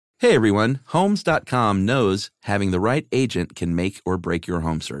Hey everyone, Homes.com knows having the right agent can make or break your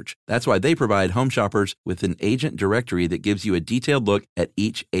home search. That's why they provide home shoppers with an agent directory that gives you a detailed look at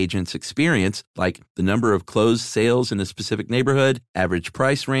each agent's experience, like the number of closed sales in a specific neighborhood, average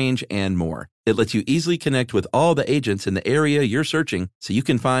price range, and more. It lets you easily connect with all the agents in the area you're searching so you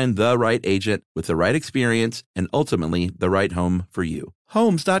can find the right agent with the right experience and ultimately the right home for you.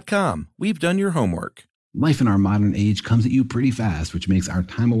 Homes.com. We've done your homework. Life in our modern age comes at you pretty fast, which makes our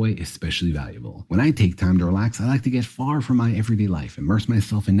time away especially valuable. When I take time to relax, I like to get far from my everyday life, immerse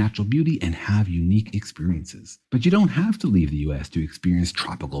myself in natural beauty, and have unique experiences. But you don't have to leave the U.S. to experience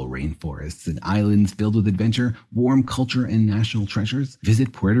tropical rainforests and islands filled with adventure, warm culture, and national treasures.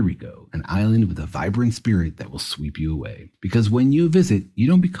 Visit Puerto Rico, an island with a vibrant spirit that will sweep you away. Because when you visit, you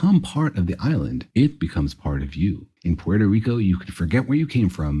don't become part of the island, it becomes part of you. In Puerto Rico, you can forget where you came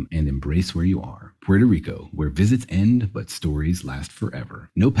from and embrace where you are. Puerto Rico, where visits end, but stories last forever.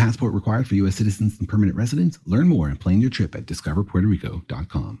 No passport required for U.S. citizens and permanent residents. Learn more and plan your trip at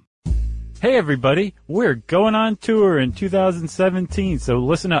discoverpuertorico.com. Hey, everybody. We're going on tour in 2017, so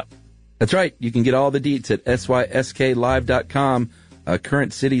listen up. That's right. You can get all the deets at sysklive.com.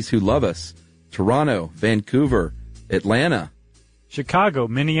 Current cities who love us: Toronto, Vancouver, Atlanta, Chicago,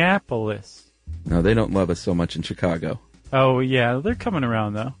 Minneapolis. No, they don't love us so much in Chicago. Oh, yeah, they're coming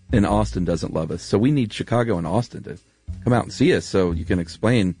around, though. And Austin doesn't love us. So we need Chicago and Austin to come out and see us so you can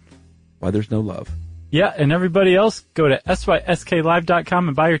explain why there's no love. Yeah, and everybody else, go to sysklive.com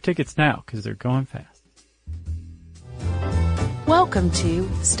and buy your tickets now, because they're going fast. Welcome to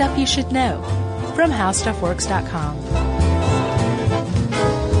Stuff You Should Know from HowStuffWorks.com.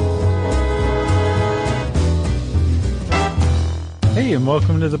 Hey, and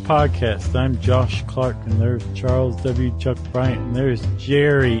welcome to the podcast. I'm Josh Clark, and there's Charles W. Chuck Bryant, and there's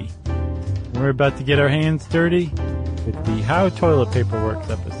Jerry. We're about to get our hands dirty with the How Toilet Paper Works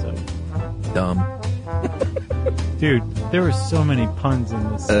episode. Dumb. Dude, there were so many puns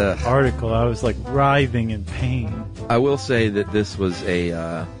in this article. I was like writhing in pain. I will say that this was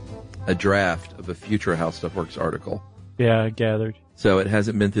a draft of a future How Stuff Works article. Yeah, I gathered. So it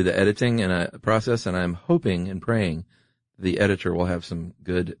hasn't been through the editing and process, and I'm hoping and praying the editor will have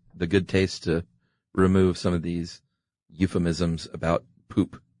the good taste to remove some of these euphemisms about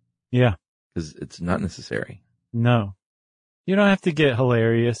poop. Yeah. Because it's not necessary. No. You don't have to get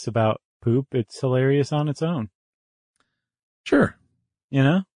hilarious about poop. It's hilarious on its own. Sure. You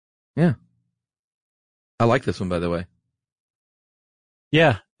know? Yeah. I like this one, by the way.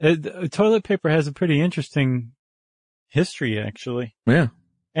 Yeah. Toilet paper has a pretty interesting history, actually. Yeah.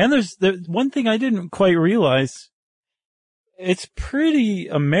 And there's one thing I didn't quite realize. It's pretty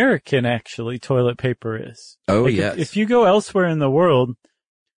American, actually, toilet paper is. Oh, like yes. If you go elsewhere in the world,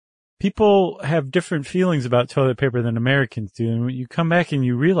 people have different feelings about toilet paper than Americans do. And when you come back and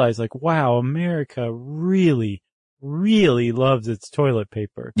you realize, like, wow, America really, really loves its toilet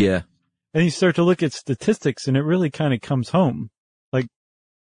paper. Yeah. And you start to look at statistics, and it really kind of comes home. Like,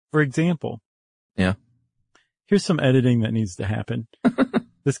 for example. Yeah. Here's some editing that needs to happen.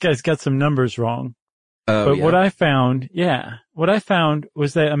 This guy's got some numbers wrong. But yeah. what I found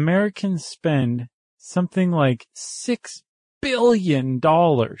was that Americans spend something like $6 billion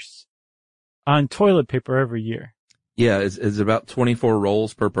on toilet paper every year. Yeah, it's about 24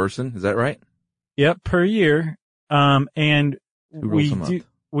 rolls per person. Is that right? Yep, per year. And we go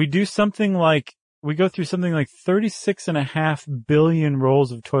through something like 36.5 billion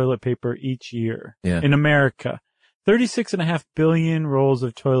rolls of toilet paper each year in America. 36.5 billion rolls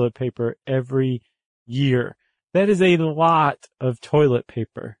of toilet paper every year. That is a lot of toilet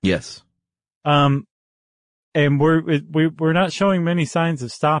paper. Yes. And we're not showing many signs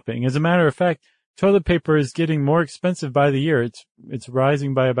of stopping. As a matter of fact, toilet paper is getting more expensive by the year. It's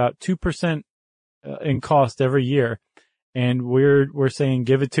rising by about 2% in cost every year. And we're saying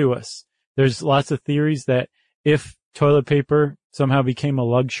give it to us. There's lots of theories that if toilet paper somehow became a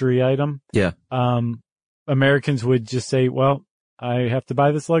luxury item, Americans would just say, well, I have to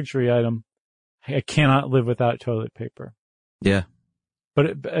buy this luxury item. I cannot live without toilet paper. Yeah.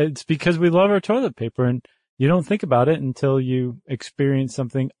 But it's because we love our toilet paper, and you don't think about it until you experience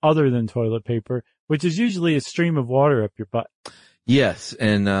something other than toilet paper, which is usually a stream of water up your butt. Yes,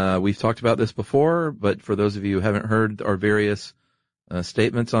 and we've talked about this before, but for those of you who haven't heard our various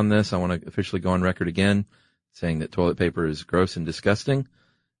statements on this, I want to officially go on record again saying that toilet paper is gross and disgusting,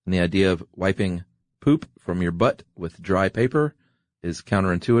 and the idea of wiping poop from your butt with dry paper is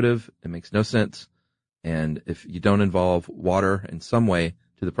counterintuitive. It makes no sense. And if you don't involve water in some way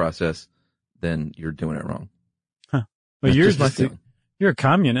to the process, then you're doing it wrong. Huh. Well, you're a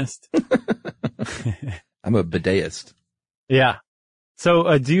communist. I'm a bidetist. Yeah.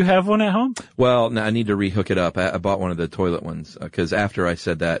 So, do you have one at home? Well, no, I need to rehook it up. I bought one of the toilet ones because after I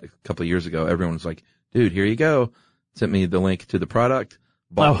said that a couple of years ago, everyone was like, dude, here you go. Sent me the link to the product,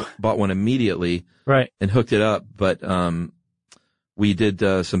 bought one immediately, Right. and hooked it up. But we did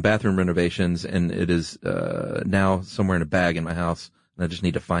some bathroom renovations, and it is now somewhere in a bag in my house, and I just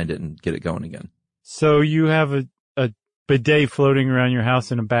need to find it and get it going again. So you have a bidet floating around your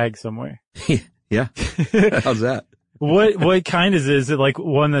house in a bag somewhere. Yeah. How's that? What kind is it? Is it like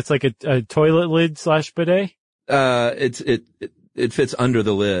one that's like a toilet lid / bidet? It fits under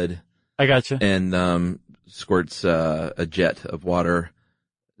the lid I gotcha. and squirts a jet of water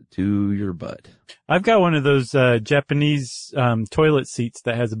to your butt. I've got one of those Japanese toilet seats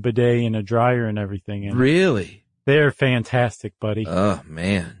that has a bidet and a dryer and everything in it. Really? They're fantastic, buddy. Oh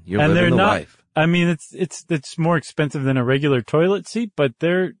man, you're And living they're the not- life. I mean, it's more expensive than a regular toilet seat, but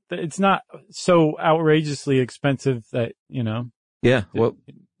it's not so outrageously expensive that, you know. Yeah, well,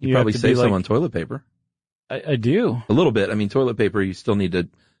 you have probably to save be some like- on toilet paper. I do. A little bit. I mean, toilet paper, you still need to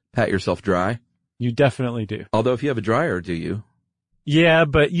pat yourself dry. You definitely do. Although if you have a dryer, do you? Yeah,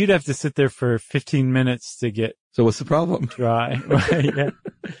 but you'd have to sit there for 15 minutes to get So what's the problem? dry. Right, yeah.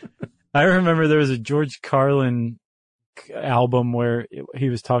 I remember there was a George Carlin album where he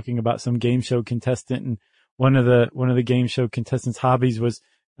was talking about some game show contestant, and one of the game show contestants' hobbies was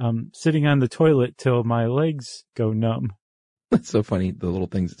sitting on the toilet till my legs go numb. That's so funny, the little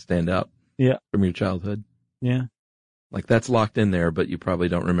things that stand out Yeah. from your childhood. Yeah. Like that's locked in there, but you probably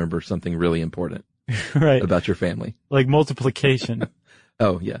don't remember something really important Right. about your family. Like multiplication.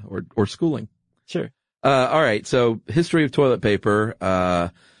 Oh, yeah, or schooling. Sure. All right, so history of toilet paper.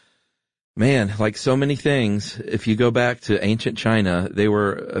 Man, like so many things, if you go back to ancient China, they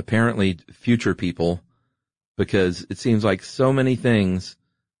were apparently future people because it seems like so many things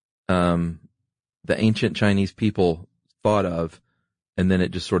the ancient Chinese people thought of, and then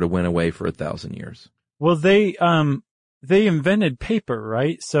it just sort of went away for 1,000 years. Well, they invented paper,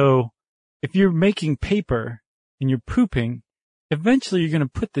 right? So if you're making paper and you're pooping, eventually you're going to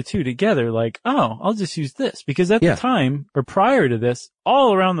put the two together like, oh, I'll just use this. Because at Yeah. the time, or prior to this,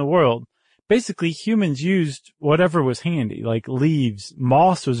 all around the world, basically humans used whatever was handy, like leaves.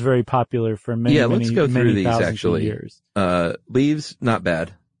 Moss was very popular for many, Yeah, let's go through many these, thousands actually. of years. Leaves, not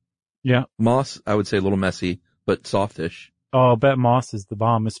bad. Yeah. Moss, I would say a little messy, but softish. Oh, I bet moss is the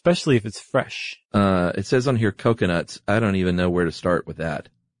bomb, especially if it's fresh. It says on here coconuts. I don't even know where to start with that.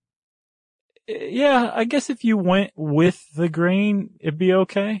 Yeah, I guess if you went with the grain, it'd be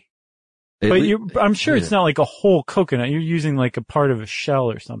okay. At But le- I'm sure it's yeah. not like a whole coconut. You're using like a part of a shell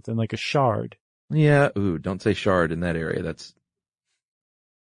or something, like a shard. Yeah, ooh, don't say shard in that area.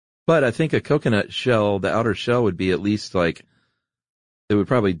 But I think a coconut shell, the outer shell would be at least like, it would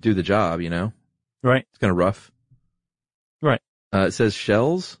probably do the job, you know? Right. It's kind of rough. Right. It says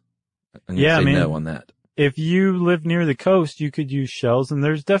shells. I'm gonna Yeah, say man. no on that. If you live near the coast, you could use shells, and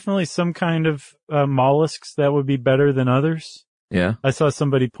there's definitely some kind of mollusks that would be better than others. Yeah. I saw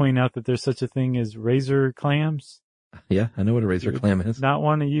somebody point out that there's such a thing as razor clams. Yeah, I know what a razor clam is. Not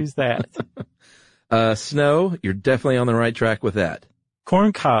want to use that. Snow, you're definitely on the right track with that.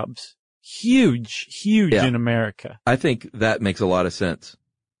 Corn cobs, huge Yeah. in America. I think that makes a lot of sense.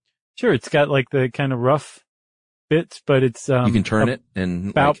 Sure, it's got like the kind of rough bits, but it's You can turn it and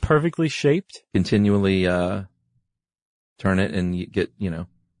about like, perfectly shaped. continually turn it and you get,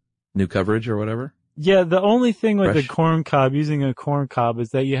 new coverage or whatever. Yeah, the only thing with Fresh. a corn cob, using a corn cob, is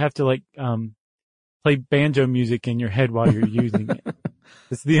that you have to like play banjo music in your head while you're using it.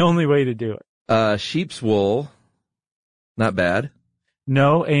 It's the only way to do it. Sheep's wool, not bad.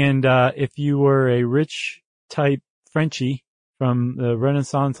 No, and if you were a rich type Frenchie from the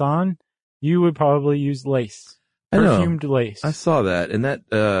Renaissance on, you would probably use lace. I know. Perfumed lace. I saw that, and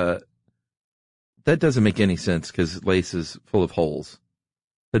that doesn't make any sense because lace is full of holes.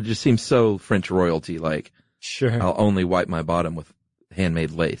 But it just seems so French royalty, like Sure. I'll only wipe my bottom with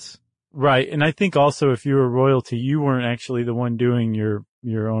handmade lace. Right. And I think also if you were royalty, you weren't actually the one doing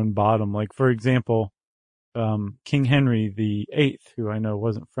your own bottom. Like, for example, King Henry VIII, who I know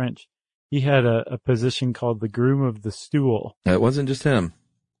wasn't French, he had a position called the groom of the stool. It wasn't just him.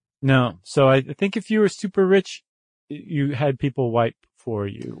 No. So I think if you were super rich, you had people wipe for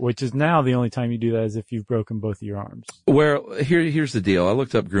you, which is now the only time you do that is if you've broken both of your arms. Well, here's the deal. I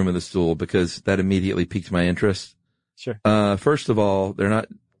looked up groom of the stool because that immediately piqued my interest. Sure. First of all, they're not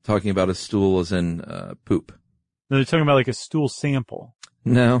talking about a stool as in poop. No, they're talking about like a stool sample.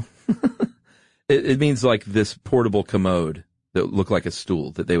 No. It means like this portable commode that looked like a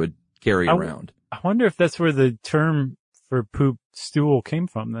stool that they would carry around. I wonder if that's where the term for poop stool came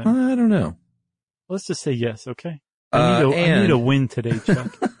from then. I don't know. Let's just say yes, okay? I need a win today,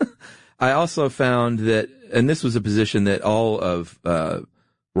 Chuck. I also found that, and this was a position that all of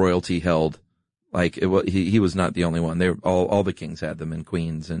royalty held. Like he was not the only one. They all the kings had them, and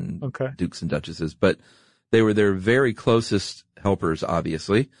queens and dukes and duchesses, but they were their very closest helpers,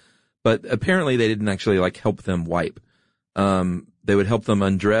 obviously. But apparently they didn't actually like help them wipe. They would help them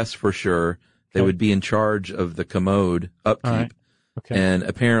undress for sure. They would be in charge of the commode upkeep. Right. Okay. And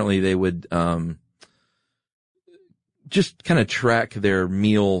apparently they would just kind of track their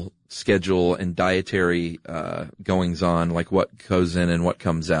meal schedule and dietary goings on, like what goes in and what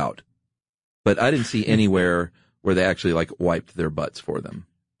comes out. But I didn't see anywhere where they actually like wiped their butts for them.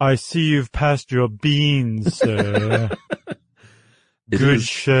 I see you've passed your beans, sir. Good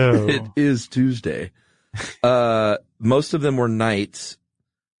show. It is Tuesday. Most of them were knights,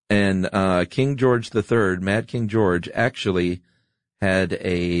 and King George III, Mad King George, actually had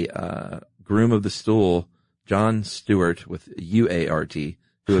a groom of the stool, John Stuart, with U-A-R-T,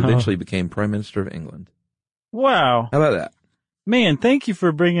 who eventually became Prime Minister of England. Wow. How about that? Man, thank you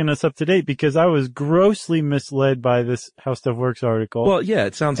for bringing us up to date, because I was grossly misled by this How Stuff Works article. Well, yeah,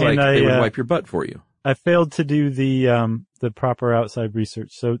 it sounds like they would wipe your butt for you. I failed to do the proper outside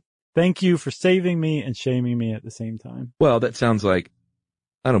research. So thank you for saving me and shaming me at the same time. Well, that sounds like,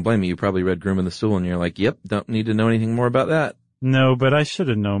 I don't blame you. You probably read Groom of the Stool and you're like, yep, don't need to know anything more about that. No, but I should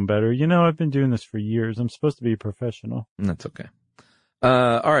have known better. You know, I've been doing this for years. I'm supposed to be a professional. That's okay.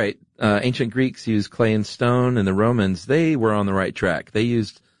 All right. Ancient Greeks used clay and stone, and the Romans, they were on the right track. They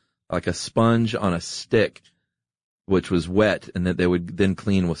used like a sponge on a stick, which was wet, and that they would then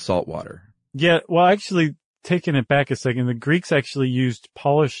clean with salt water. Yeah. Well, actually, taking it back a second, the Greeks actually used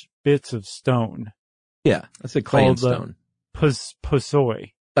polished bits of stone. Yeah. That's a clay and stone.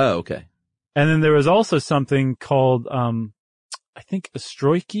 Posoi. Oh, okay. And then there was also something called, I think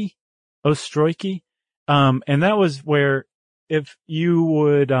Ostroiki. And that was where if you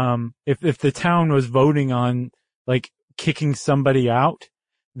would, if the town was voting on like kicking somebody out,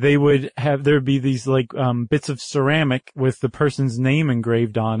 they would have, there'd be these like, bits of ceramic with the person's name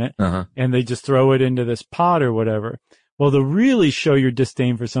engraved on it. And they just throw it into this pot or whatever. Well, to really show your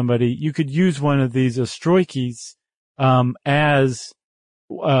disdain for somebody, you could use one of these Ostroikis, as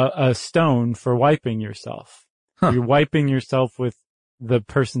a stone for wiping yourself. You're wiping yourself with the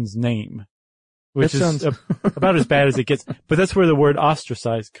person's name, which is about as bad as it gets. But that's where the word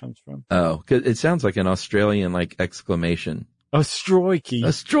ostracized comes from. Oh, 'cause it sounds like an Australian like exclamation. Ostroiki.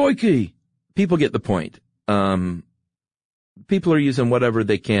 Ostroiki. People get the point. People are using whatever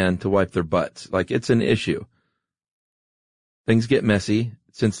they can to wipe their butts. Like, it's an issue. Things get messy.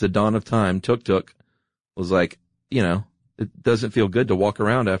 Since the dawn of time, tuk-tuk was like, you know, it doesn't feel good to walk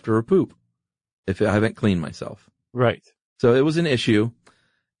around after a poop if I haven't cleaned myself. Right. So it was an issue.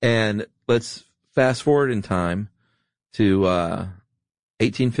 And let's fast forward in time to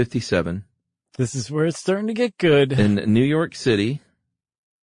 1857. This is where it's starting to get good. In New York City,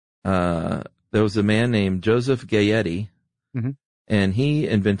 there was a man named Joseph Gayety, and he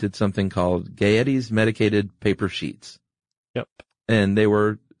invented something called Gayetty's medicated paper sheets. Yep. And it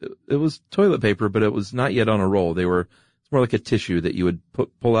was toilet paper, but it was not yet on a roll. It's more like a tissue that you would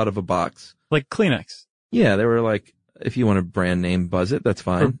pull out of a box. Like Kleenex. Yeah, they were like, if you want a brand name, buzz it, that's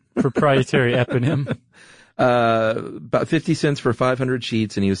fine. Proprietary eponym. About 50 cents for 500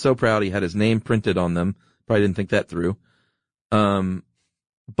 sheets, and he was so proud he had his name printed on them. Probably didn't think that through.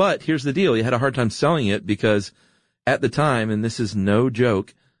 But here's the deal. He had a hard time selling it because at the time, and this is no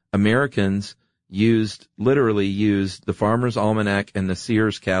joke, Americans literally used the Farmer's Almanac and the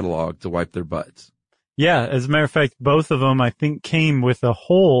Sears catalog to wipe their butts. Yeah, as a matter of fact, both of them, I think, came with a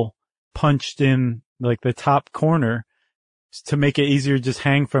hole punched in like the top corner to make it easier to just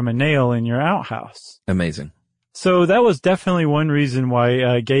hang from a nail in your outhouse. Amazing. So that was definitely one reason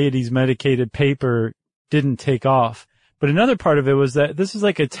why Gayetty's medicated paper didn't take off. But another part of it was that this is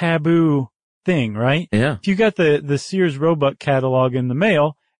like a taboo thing, right? Yeah. If you got the Sears Roebuck catalog in the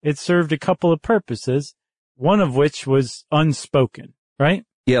mail, it served a couple of purposes, one of which was unspoken, right?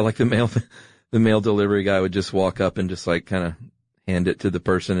 Yeah, like the mail delivery guy would just walk up and just like kind of hand it to the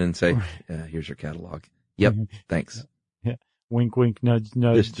person and say, here's your catalog. Yep. Thanks. Yeah. Wink, wink, nudge,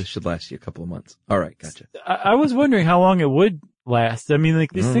 nudge. This should last you a couple of months. All right. Gotcha. I was wondering how long it would last. I mean,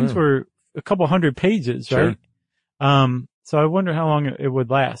 like these things were a couple hundred pages, right? Sure. So I wonder how long it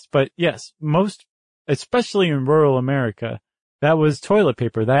would last. But yes, especially in rural America, that was toilet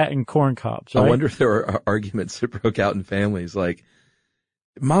paper, that and corn cobs, right? I wonder if there were arguments that broke out in families like,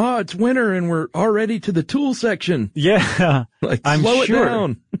 Ma, it's winter and we're already to the tool section. Yeah. Like, I'm slow sure. it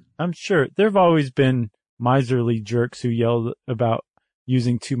down. I'm sure. There have always been miserly jerks who yelled about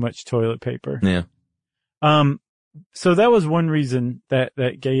using too much toilet paper. Yeah. so that was one reason that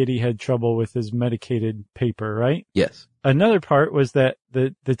Gaiety had trouble with his medicated paper, right? Yes. Another part was that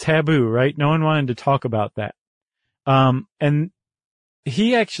the taboo, right? No one wanted to talk about that. And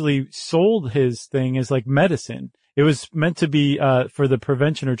he actually sold his thing as like medicine. It was meant to be, for the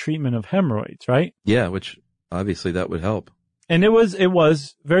prevention or treatment of hemorrhoids, right? Yeah, which obviously that would help. And it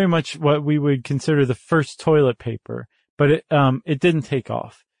was very much what we would consider the first toilet paper, but it didn't take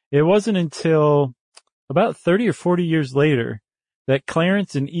off. It wasn't until about 30 or 40 years later that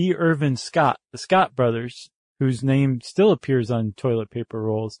Clarence and E. Irvin Scott, the Scott brothers, whose name still appears on toilet paper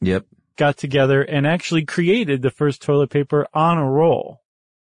rolls, Yep. got together and actually created the first toilet paper on a roll.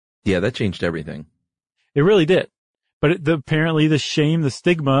 Yeah, that changed everything. It really did. But apparently the shame, the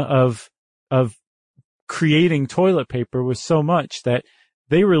stigma of creating toilet paper was so much that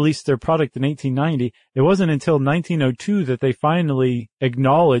they released their product in 1890. It wasn't until 1902 that they finally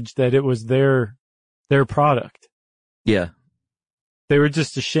acknowledged that it was their product. Yeah. They were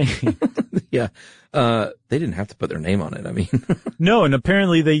just ashamed. Yeah. They didn't have to put their name on it. I mean, No, and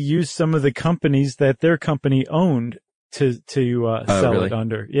apparently they used some of the companies that their company owned to sell really? it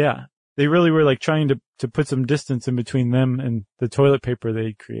under. Yeah. They really were like trying to put some distance in between them and the toilet paper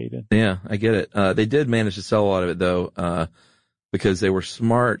they created. yeah, I get it. They did manage to sell a lot of it though, because they were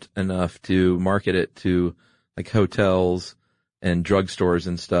smart enough to market it to like hotels and drugstores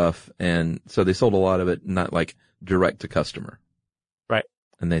and stuff. And so they sold a lot of it, not like direct to customer. Right.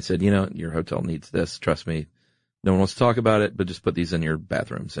 And they said, your hotel needs this. Trust me. No one wants to talk about it, but just put these in your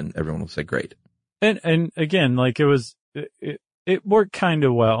bathrooms and everyone will say great. And again, like it worked kind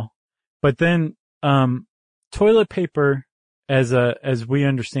of well, but then, toilet paper as we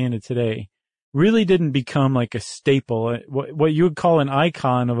understand it today really didn't become like a staple, what you would call an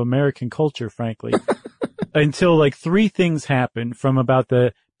icon of American culture, frankly, until like three things happened from about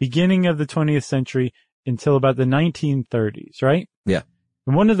the beginning of the 20th century until about the 1930s, right? Yeah.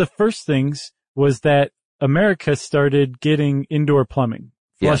 And one of the first things was that America started getting indoor plumbing,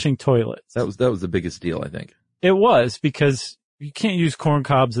 flushing toilets. That was the biggest deal, I think. It was, because you can't use corn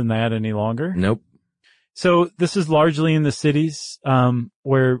cobs in that any longer. Nope. So this is largely in the cities,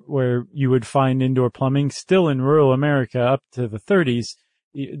 where you would find indoor plumbing. Still in rural America up to the 30s,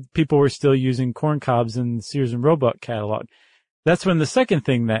 people were still using corn cobs in the Sears and Roebuck catalog. That's when the second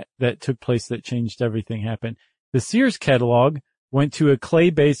thing that took place that changed everything happened. The Sears catalog went to a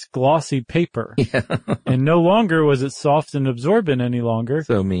clay-based glossy paper. Yeah. And no longer was it soft and absorbent any longer.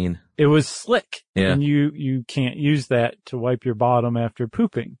 So mean. It was slick. Yeah. And you can't use that to wipe your bottom after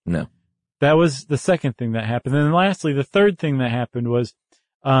pooping. No. That was the second thing that happened. And then lastly, the third thing that happened was,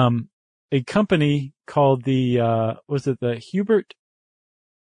 a company called was it the Hubert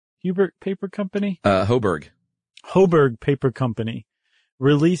Paper Company? Hoberg Paper Company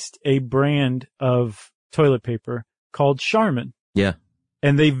released a brand of toilet paper called Charmin. Yeah.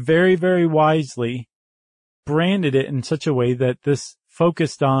 And they very, very wisely branded it in such a way that this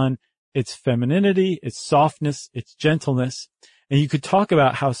focused on its femininity, its softness, its gentleness. And you could talk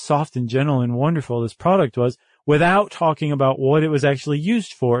about how soft and gentle and wonderful this product was without talking about what it was actually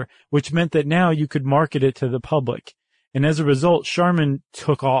used for, which meant that now you could market it to the public. And as a result, Charmin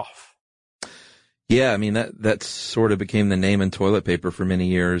took off. Yeah, I mean, that sort of became the name in toilet paper for many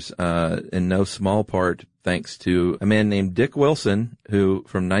years, in no small part thanks to a man named Dick Wilson, who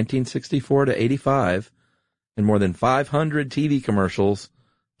from 1964 to 85, in more than 500 TV commercials,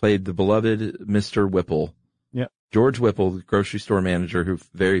 played the beloved Mr. Whipple. Yeah. George Whipple, the grocery store manager, who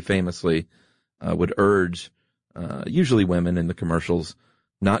very famously would urge usually women in the commercials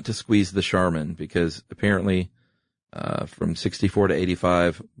not to squeeze the Charmin, because apparently from 64 to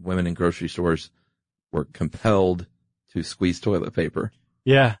 85, women in grocery stores were compelled to squeeze toilet paper.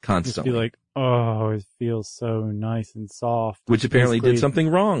 Yeah. Constantly. Just be like, oh, it feels so nice and soft. Which apparently Basically, did something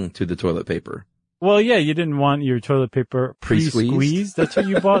wrong to the toilet paper. Well, yeah, you didn't want your toilet paper pre-squeezed. That's what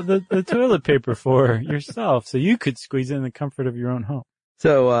you bought the toilet paper for yourself, so you could squeeze it in the comfort of your own home.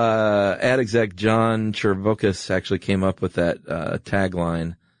 So, ad exec John Chervokas actually came up with that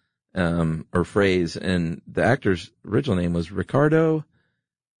tagline or phrase, and the actor's original name was Ricardo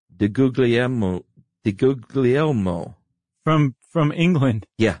de Guglielmo. From England.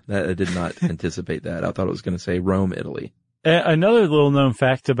 Yeah, I did not anticipate that. I thought it was going to say Rome, Italy. Another little known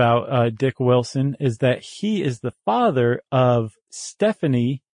fact about Dick Wilson is that he is the father of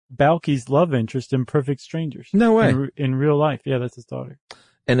Stephanie Balke's love interest in Perfect Strangers. No way. In real life. Yeah, that's his daughter.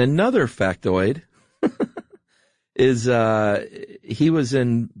 And another factoid is he was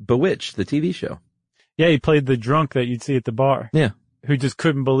in Bewitched, the TV show. Yeah, he played the drunk that you'd see at the bar. Yeah. Who just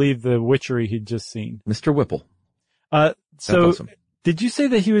couldn't believe the witchery he'd just seen. Mr. Whipple. So awesome. Did you say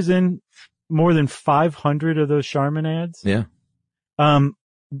that he was in more than 500 of those Charmin ads. Yeah.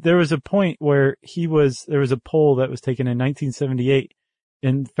 There was a point where there was a poll that was taken in 1978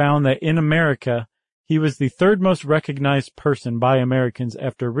 and found that in America, he was the third most recognized person by Americans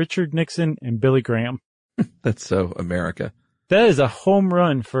after Richard Nixon and Billy Graham. That's so America. That is a home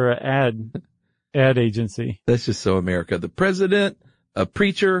run for an ad agency. That's just so America. The president, a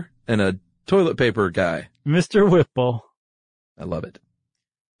preacher, and a toilet paper guy. Mr. Whipple. I love it.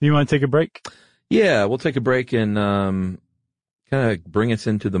 Do you want to take a break? Yeah, we'll take a break and kind of bring us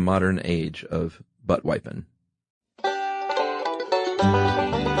into the modern age of butt wiping.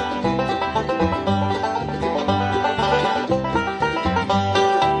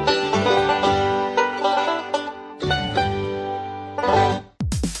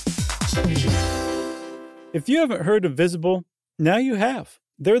 If you haven't heard of Visible, now you have.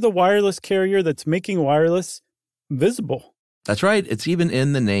 They're the wireless carrier that's making wireless visible. That's right. It's even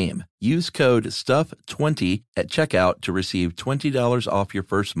in the name. Use code STUFF20 at checkout to receive $20 off your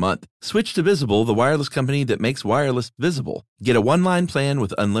first month. Switch to Visible, the wireless company that makes wireless visible. Get a one-line plan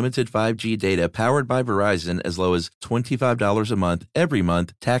with unlimited 5G data powered by Verizon as low as $25 a month every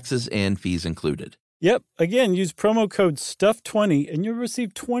month, taxes and fees included. Yep. Again, use promo code STUFF20 and you'll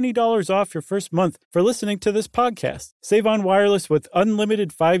receive $20 off your first month for listening to this podcast. Save on wireless with unlimited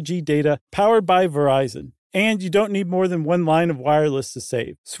 5G data powered by Verizon. And you don't need more than one line of wireless to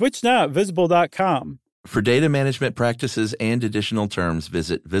save. Switch now at Visible.com. For data management practices and additional terms,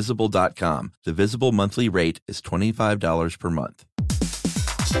 visit Visible.com. The Visible monthly rate is $25 per month.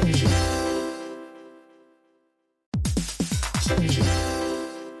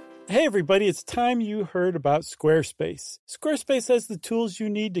 Hey everybody, it's time you heard about Squarespace. Squarespace has the tools you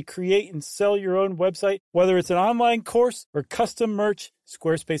need to create and sell your own website. Whether it's an online course or custom merch,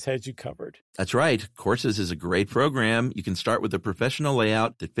 Squarespace has you covered. That's right. Courses is a great program. You can start with a professional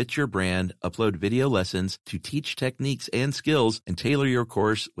layout that fits your brand, upload video lessons to teach techniques and skills, and tailor your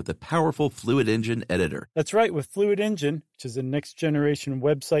course with a powerful Fluid Engine editor. That's right. With Fluid Engine, which is a next-generation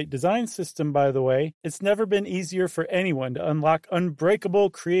website design system, by the way, it's never been easier for anyone to unlock unbreakable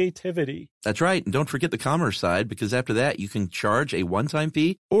creativity. That's right. And don't forget the commerce side, because after that, you can charge a one-time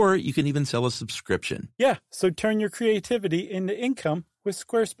fee, or you can even sell a subscription. Yeah, so turn your creativity into income with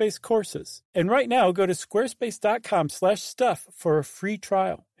Squarespace courses. And right now, go to squarespace.com/stuff for a free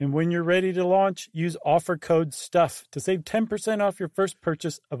trial. And when you're ready to launch, use offer code STUFF to save 10% off your first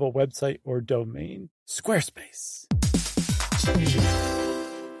purchase of a website or domain. Squarespace.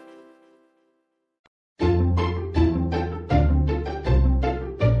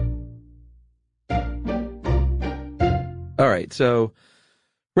 All right, so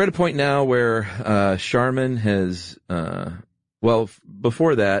we're at a point now where Charmin has,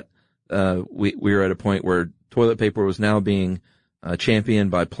 before that, we were at a point where toilet paper was now being championed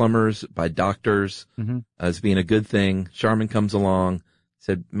by plumbers, by doctors, as being a good thing. Charmin comes along,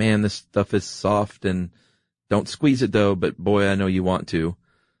 said, man, this stuff is soft and don't squeeze it though, but boy, I know you want to.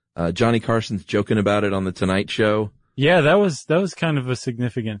 Johnny Carson's joking about it on the Tonight Show. Yeah, that was kind of a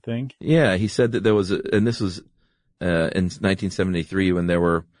significant thing. Yeah, he said that there was, and this was in 1973 when there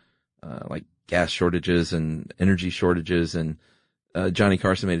were like gas shortages and energy shortages, and Johnny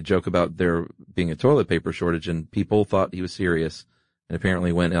Carson made a joke about there being a toilet paper shortage, and people thought he was serious, and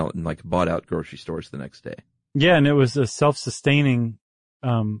apparently went out and like bought out grocery stores the next day. Yeah, and it was a self-sustaining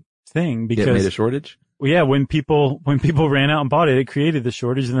thing because it made a shortage. Well, yeah, when people ran out and bought it, it created the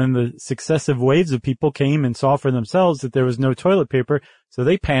shortage, and then the successive waves of people came and saw for themselves that there was no toilet paper, so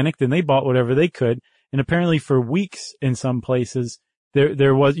they panicked and they bought whatever they could. And apparently, for weeks in some places,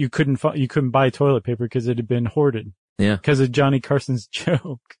 you couldn't buy toilet paper because it had been hoarded. Yeah, because of Johnny Carson's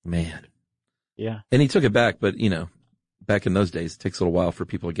joke. Man. Yeah, and he took it back, but back in those days, it takes a little while for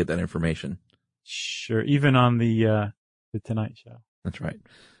people to get that information. Sure, even on the Tonight Show. That's right.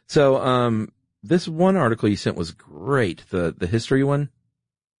 So, this one article you sent was great. The history one.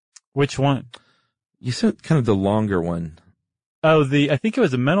 Which one? You sent kind of the longer one. Oh, I think it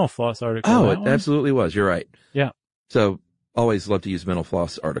was a Mental Floss article. Oh, it absolutely was. You're right. Yeah. So always love to use Mental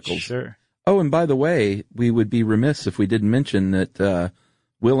Floss articles. Sure. Oh, and by the way, we would be remiss if we didn't mention that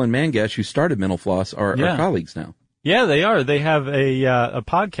Will and Mangesh, who started Mental Floss, are colleagues now. Yeah, they are. They have a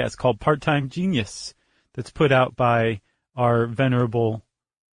podcast called Part-Time Genius that's put out by our venerable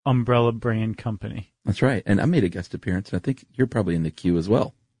umbrella brand company. That's right. And I made a guest appearance, and I think you're probably in the queue as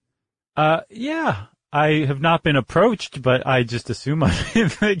well. Yeah. I have not been approached, but I just assume I'm in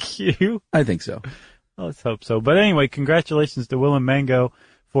the queue. I think so. Well, let's hope so. But anyway, congratulations to Will and Mango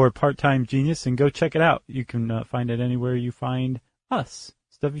for Part-Time Genius, and go check it out. You can find it anywhere you find us.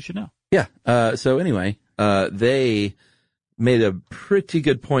 Stuff you should know. Yeah. So anyway, they made a pretty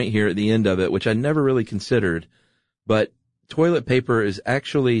good point here at the end of it, which I never really considered, but toilet paper is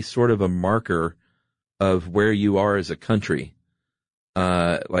actually sort of a marker of where you are as a country.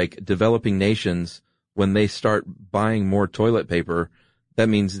 Like developing nations, when they start buying more toilet paper, that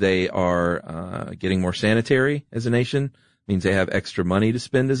means they are getting more sanitary as a nation, means they have extra money to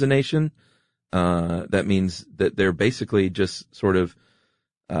spend as a nation. That means that they're basically just sort of,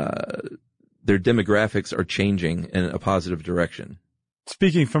 their demographics are changing in a positive direction.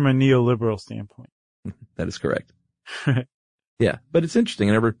 Speaking from a neoliberal standpoint. That is correct. Yeah, but it's interesting.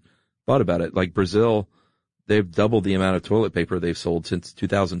 I never thought about it. Like Brazil, they've doubled the amount of toilet paper they've sold since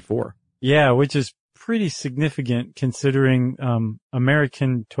 2004. Yeah, which is pretty significant considering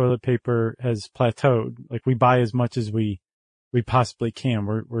American toilet paper has plateaued. Like we buy as much as we possibly can.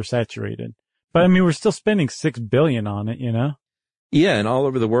 We're saturated. But I mean, we're still spending $6 billion on it, you know? Yeah, and all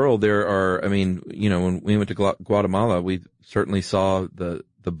over the world there are, I mean, you know, when we went to Guatemala, we certainly saw the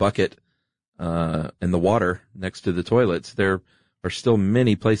bucket and the water next to the toilets. There are still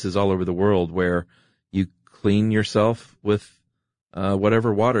many places all over the world where you clean yourself with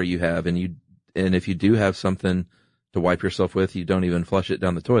whatever water you have, and if you do have something to wipe yourself with, you don't even flush it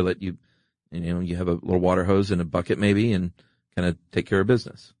down the toilet. You have a little water hose and a bucket maybe, and kind of take care of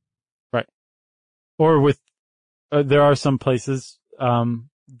business. Right. Or with there are some places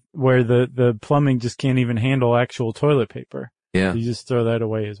where the plumbing just can't even handle actual toilet paper. Yeah. You just throw that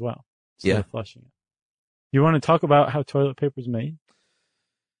away as well. Instead of flushing it. You want to talk about how toilet paper is made?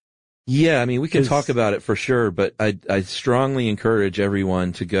 Yeah, I mean, we can talk about it for sure, but I strongly encourage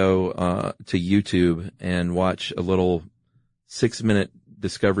everyone to go to YouTube and watch a little 6-minute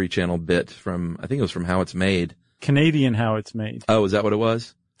Discovery Channel bit from, I think it was from How It's Made. Canadian How It's Made. Oh, is that what it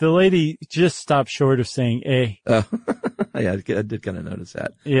was? The lady just stopped short of saying A. Oh, yeah, I did kind of notice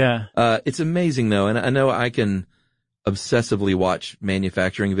that. Yeah. It's amazing though, and I know I can obsessively watch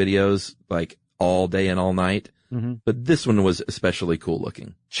manufacturing videos like all day and all night. Mm-hmm. But this one was especially cool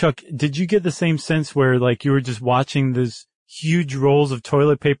looking. Chuck, did you get the same sense where like you were just watching these huge rolls of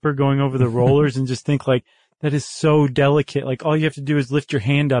toilet paper going over the rollers and just think like, that is so delicate. Like all you have to do is lift your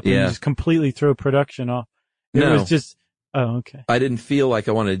hand up and you just completely throw production off. It was just, oh, okay. I didn't feel like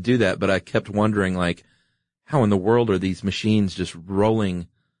I wanted to do that, but I kept wondering like, how in the world are these machines just rolling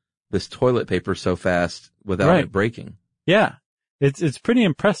this toilet paper so fast without it breaking? Yeah. It's pretty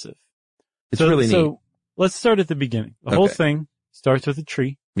impressive. It's really neat. So let's start at the beginning. The whole thing starts with a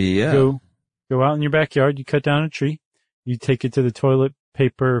tree. Yeah. Go out in your backyard. You cut down a tree. You take it to the toilet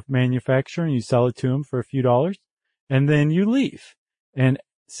paper manufacturer and you sell it to them for a few dollars. And then you leave. And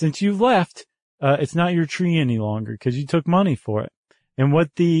since you've left, it's not your tree any longer because you took money for it. And what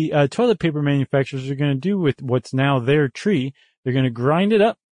the toilet paper manufacturers are going to do with what's now their tree, they're going to grind it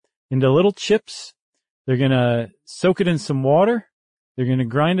up into little chips. They're going to soak it in some water. They're going to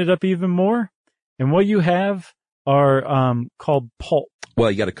grind it up even more. And what you have are called pulp. Well,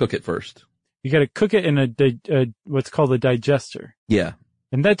 you got to cook it first. You got to cook it in a what's called a digester. Yeah.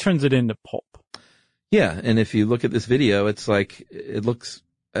 And that turns it into pulp. Yeah, and if you look at this video, it's like it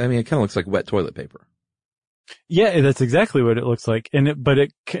kind of looks like wet toilet paper. Yeah, that's exactly what it looks like. But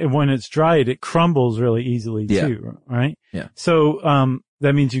when it's dried, it crumbles really easily too, right? Yeah. So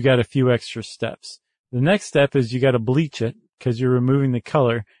that means you got a few extra steps. The next step is you got to bleach it because you're removing the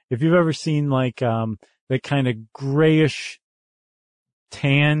color. If you've ever seen like that kind of grayish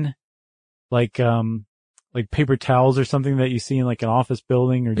tan, like paper towels or something that you see in like an office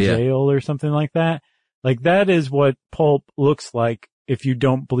building or jail or something like that. Like that is what pulp looks like if you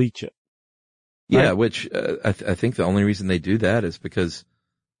don't bleach it. Right? Yeah, which I think the only reason they do that is because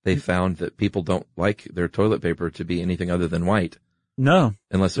they found that people don't like their toilet paper to be anything other than white. No.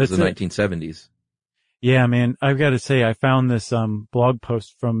 Unless it was the 1970s. Yeah, man, I've got to say, I found this blog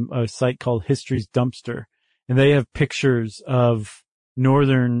post from a site called History's Dumpster, and they have pictures of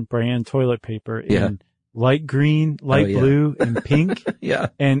Northern brand toilet paper in light green, light blue, and pink. Yeah.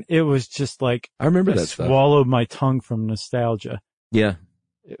 And it was just like, I remember that stuff. Swallowed my tongue from nostalgia. Yeah.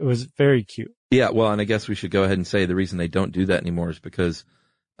 It was very cute. Yeah, well, and I guess we should go ahead and say the reason they don't do that anymore is because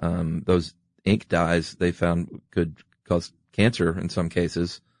those ink dyes they found could cause cancer in some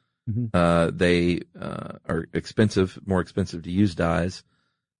cases. Mm-hmm. They are expensive, more expensive to use dyes.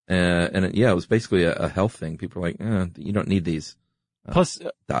 And it was basically a health thing. People are like, you don't need these Plus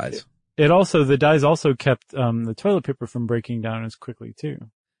dyes. The dyes also kept the toilet paper from breaking down as quickly too.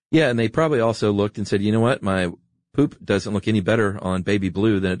 Yeah, and they probably also looked and said, you know what, my poop doesn't look any better on baby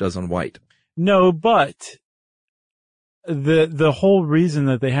blue than it does on white. No, but the whole reason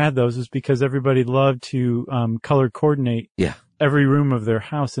that they had those is because everybody loved to color coordinate every room of their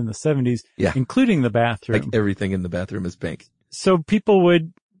house in the 70s, including the bathroom. Like everything in the bathroom is pink. So people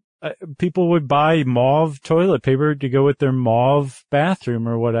would buy mauve toilet paper to go with their mauve bathroom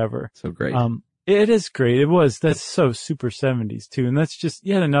or whatever. So great. It is great. That's so super 70s too. And that's just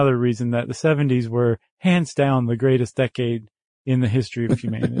yet another reason that the 70s were hands down the greatest decade in the history of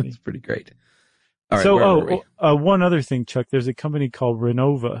humanity. It's pretty great. All right. So, one other thing, Chuck, there's a company called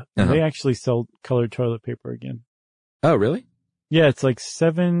Renova. They actually sell colored toilet paper again. Oh, really? Yeah. It's like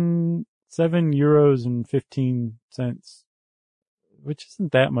 €7.15, which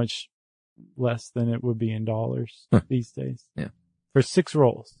isn't that much less than it would be in dollars these days. Yeah. For 6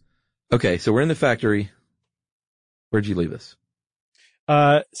 rolls. Okay. So we're in the factory. Where'd you leave us?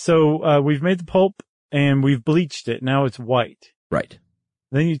 So we've made the pulp and we've bleached it. Now it's white. Right.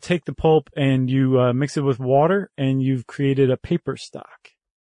 Then you take the pulp and you mix it with water and you've created a paper stock.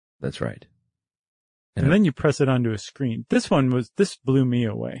 That's right. And then you press it onto a screen. This blew me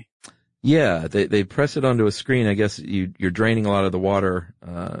away. Yeah, they press it onto a screen. I guess you're draining a lot of the water,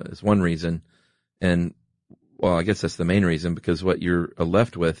 is one reason. And, well, I guess that's the main reason, because what you're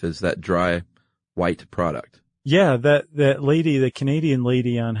left with is that dry white product. Yeah, that lady, the Canadian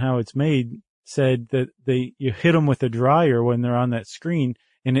lady on How It's Made said that you hit them with a dryer when they're on that screen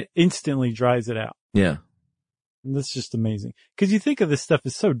and it instantly dries it out. Yeah. And that's just amazing. Cause you think of this stuff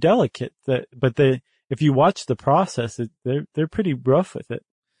as so delicate if you watch the process, they're pretty rough with it.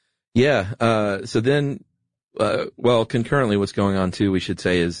 Yeah. So then, concurrently what's going on too, we should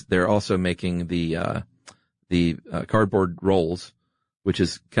say, is they're also making the cardboard rolls, which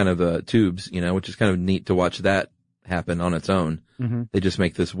is kind of, tubes, which is kind of neat to watch that happen on its own. Mm-hmm. They just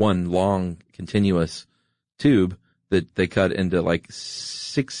make this one long continuous tube that they cut into like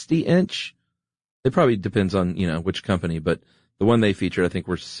 60-inch. It probably depends on, which company, but the one they featured, I think,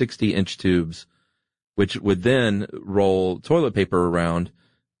 were 60-inch tubes, which would then roll toilet paper around.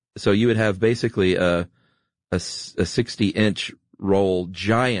 So you would have basically a 60-inch roll,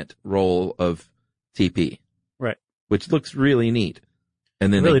 giant roll of TP. Right. Which looks really neat.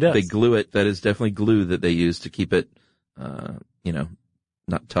 And then they glue it. That is definitely glue that they use to keep it,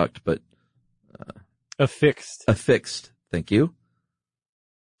 not tucked, but affixed. Affixed. Thank you.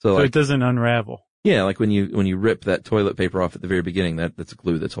 So it doesn't unravel. Yeah, like when you rip that toilet paper off at the very beginning, that's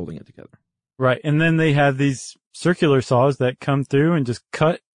glue that's holding it together. Right. And then they have these circular saws that come through and just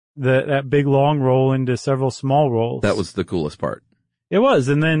cut that big long roll into several small rolls. That was the coolest part. It was.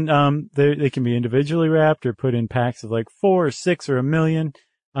 And then, they can be individually wrapped or put in packs of like 4 or 6 or 1 million.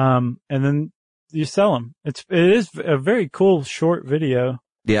 And then you sell them. It is a very cool short video.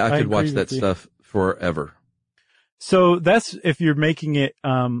 Yeah, I could watch that stuff forever. So that's if you're making it,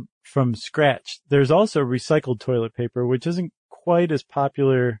 from scratch. There's also recycled toilet paper, which isn't quite as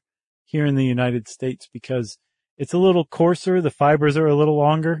popular here in the United States because it's a little coarser. The fibers are a little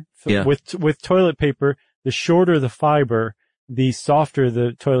longer. Yeah. With toilet paper, the shorter the fiber, the softer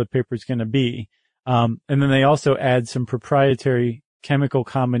the toilet paper is going to be. And then they also add some proprietary chemical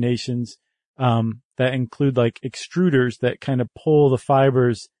combinations, that include like extruders that kind of pull the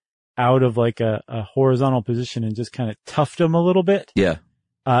fibers out of like a horizontal position and just kind of tuft them a little bit. Yeah.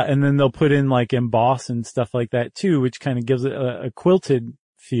 And then they'll put in like emboss and stuff like that too, which kind of gives it a quilted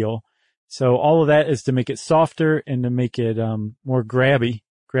feel. So all of that is to make it softer and to make it, more grabby.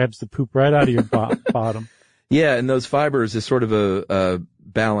 Grabs the poop right out of your bottom. Yeah. And those fibers is sort of a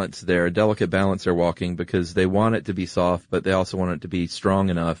balance there, a delicate balance they're walking, because they want it to be soft, but they also want it to be strong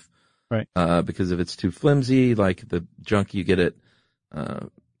enough. Right. Because if it's too flimsy, like the junk you get at,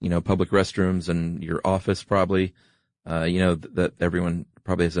 public restrooms and your office probably, that everyone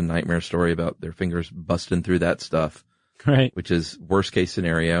probably has a nightmare story about their fingers busting through that stuff. Right. Which is worst case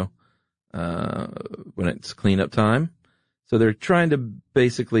scenario, when it's cleanup time. So they're trying to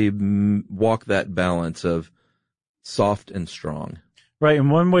basically walk that balance of soft and strong. Right. And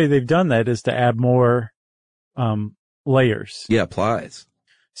one way they've done that is to add more, layers. Yeah. Plies.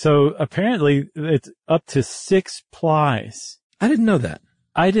 So apparently it's up to 6 plies. I didn't know that.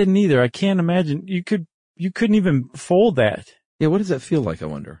 I didn't either. I can't imagine you couldn't even fold that. Yeah. What does that feel like? I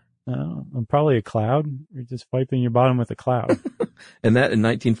wonder. Probably a cloud. You're just wiping your bottom with a cloud. And that in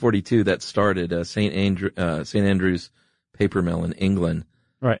 1942, that started, St. Andrew's paper mill in England.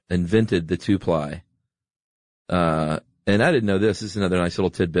 Right. Invented the 2-ply. And I didn't know this. This is another nice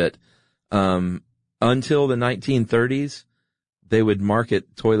little tidbit. Until the 1930s, they would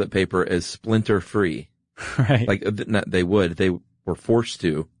market toilet paper as splinter free. Right. Like, they were forced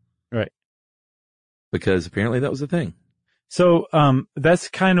to. Right. Because apparently that was a thing. So, that's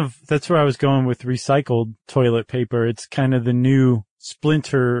where I was going with recycled toilet paper. It's kind of the new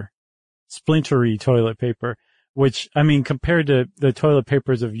splintery toilet paper. which, I mean, compared to the toilet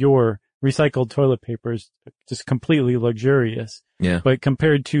papers of your recycled toilet papers, just completely luxurious. Yeah. But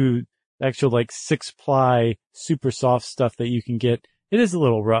compared to actual like 6-ply super soft stuff that you can get, it is a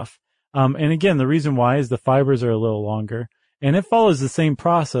little rough. And again, the reason why is the fibers are a little longer, and it follows the same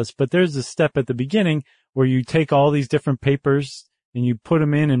process, but there's a step at the beginning where you take all these different papers and you put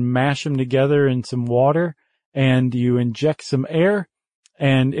them in and mash them together in some water, and you inject some air,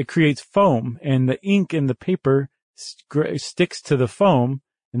 and it creates foam, and the ink in the paper sticks to the foam,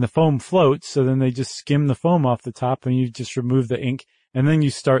 and the foam floats. So then they just skim the foam off the top, and you just remove the ink, and then you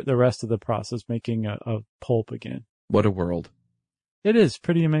start the rest of the process making a pulp again. What a world. It is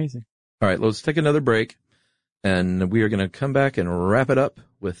pretty amazing. All right, let's take another break, and we are going to come back and wrap it up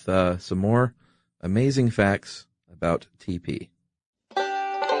with some more amazing facts about TP.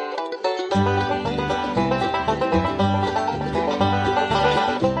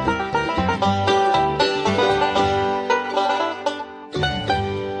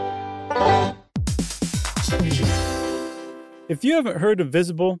 If you haven't heard of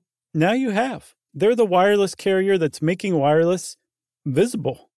Visible, now you have. They're the wireless carrier that's making wireless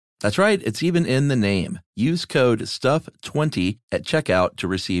visible. That's right. It's even in the name. Use code STUFF20 at checkout to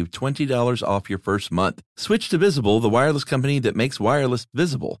receive $20 off your first month. Switch to Visible, the wireless company that makes wireless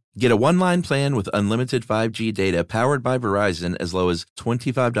visible. Get a one-line plan with unlimited 5G data powered by Verizon as low as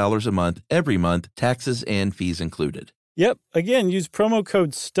 $25 a month every month, taxes and fees included. Yep. Again, use promo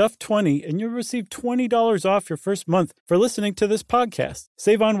code STUFF20 and you'll receive $20 off your first month for listening to this podcast.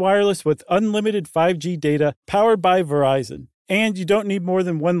 Save on wireless with unlimited 5G data powered by Verizon. And you don't need more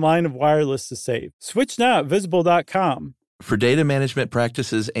than one line of wireless to save. Switch now at Visible.com. For data management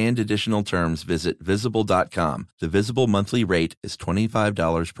practices and additional terms, visit Visible.com. The Visible monthly rate is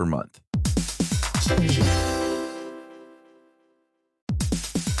 $25 per month.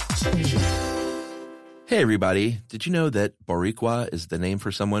 Hey everybody, did you know that Boricua is the name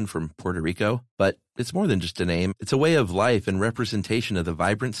for someone from Puerto Rico? But it's more than just a name. It's a way of life and representation of the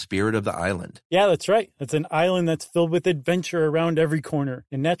vibrant spirit of the island. Yeah, that's right. It's an island that's filled with adventure around every corner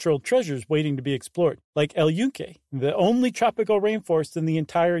and natural treasures waiting to be explored, like El Yunque, the only tropical rainforest in the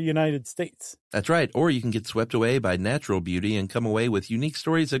entire United States. That's right. Or you can get swept away by natural beauty and come away with unique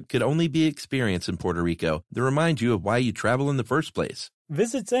stories that could only be experienced in Puerto Rico that remind you of why you travel in the first place.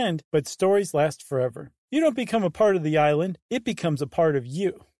 Visits end, but stories last forever. You don't become a part of the island, it becomes a part of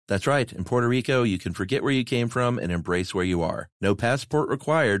you. That's right. In Puerto Rico, you can forget where you came from and embrace where you are. No passport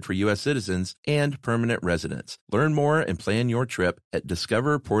required for U.S. citizens and permanent residents. Learn more and plan your trip at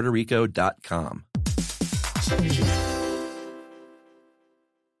discoverpuertorico.com.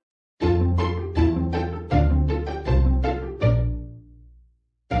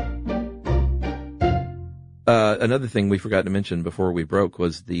 Another thing we forgot to mention before we broke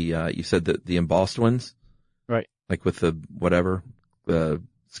was you said that the embossed ones, right? Like with the whatever,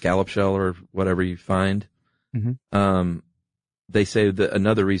 scallop shell or whatever you find. Mm-hmm. They say that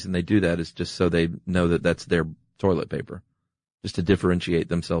another reason they do that is just so they know that that's their toilet paper, just to differentiate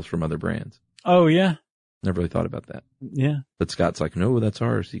themselves from other brands. Oh yeah. Never really thought about that. Yeah. But Scott's like, no, that's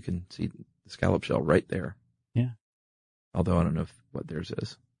ours. You can see the scallop shell right there. Yeah. Although I don't know what theirs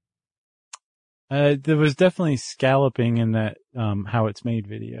is. There was definitely scalloping in that, how it's made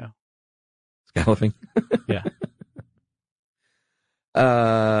video. Scalloping? Yeah.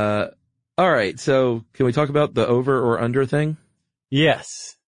 All right. So can we talk about the over or under thing?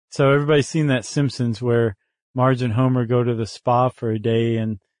 Yes. So everybody's seen that Simpsons where Marge and Homer go to the spa for a day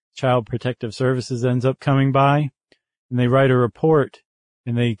and Child Protective Services ends up coming by and they write a report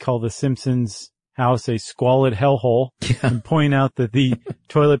and they call the Simpsons house a squalid hellhole and point out that the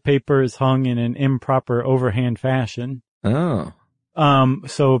toilet paper is hung in an improper overhand fashion. Oh.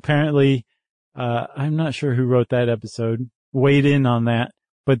 So apparently, I'm not sure who wrote that episode, weighed in on that,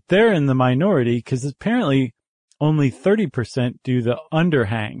 but they're in the minority because apparently only 30% do the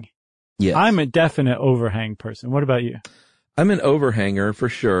underhang. Yes. I'm a definite overhang person. What about you? I'm an overhanger for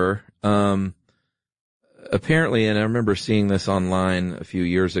sure. Apparently, and I remember seeing this online a few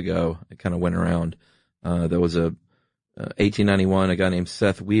years ago, it kind of went around. There was 1891, a guy named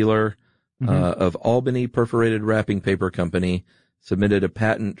Seth Wheeler, of Albany Perforated Wrapping Paper Company submitted a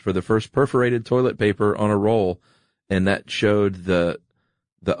patent for the first perforated toilet paper on a roll. And that showed the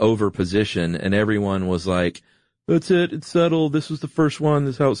over position, and everyone was like, that's it. It's settled. This was the first one.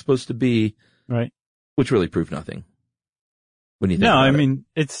 This is how it's supposed to be. Right. Which really proved nothing. When you think no, about I it. mean,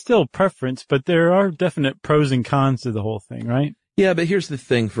 it's still preference, but there are definite pros and cons to the whole thing, right? Yeah, but here's the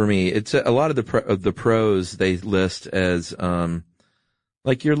thing for me. It's a lot of the pros they list as,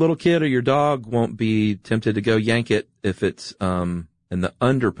 like your little kid or your dog won't be tempted to go yank it if it's, in the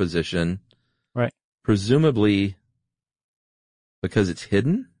under position. Right. presumably because it's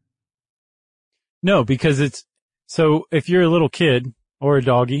hidden? No, because so if you're a little kid or a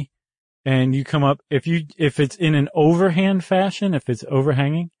doggy and you come up, if it's in an overhand fashion, if it's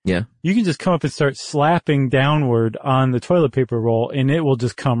overhanging, Yeah. you can just come up and start slapping downward on the toilet paper roll and it will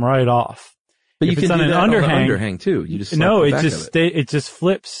just come right off. But If you it's can on do an that underhang- on the underhang too. You just slap No, the it back just of it. it just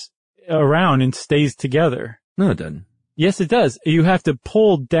flips around and stays together. No, it doesn't. Yes, it does. You have to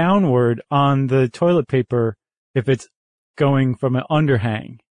pull downward on the toilet paper if it's going from an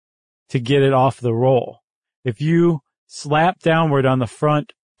underhang to get it off the roll. If you slap downward on the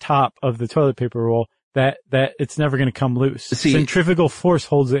front top of the toilet paper roll, that it's never going to come loose. See, centrifugal force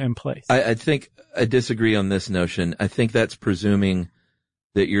holds it in place. I think I disagree on this notion. I think that's presuming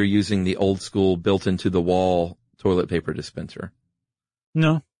that you're using the old school built into the wall toilet paper dispenser.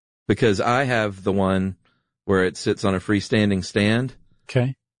 No. Because I have the one where it sits on a freestanding stand.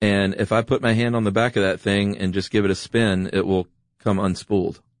 Okay. And if I put my hand on the back of that thing and just give it a spin, it will come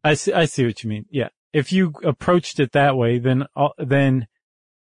unspooled. I see what you mean. Yeah. If you approached it that way, then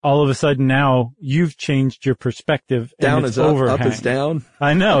all of a sudden now you've changed your perspective. And Down it's is up, overhang. up is down.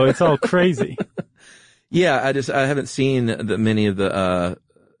 I know. It's all crazy. Yeah, I haven't seen many of the,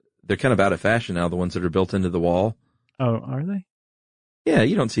 they're kind of out of fashion now, the ones that are built into the wall. Oh, are they? Yeah,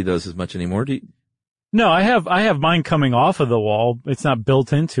 you don't see those as much anymore. Do you? No, I have mine coming off of the wall. It's not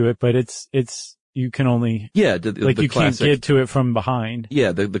built into it, but it's, you can only, Yeah, like the you classic, can't get to it from behind.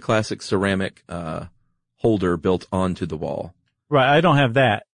 Yeah, the classic ceramic, holder built onto the wall. Right. I don't have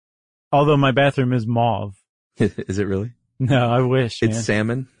that. Although my bathroom is mauve. Is it really? No, I wish, It's man.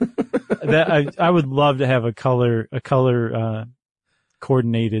 salmon. That I would love to have a color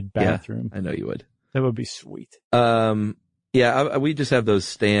coordinated bathroom. Yeah, I know you would. That would be sweet. Yeah, we just have those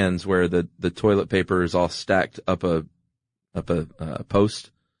stands where the toilet paper is all stacked up a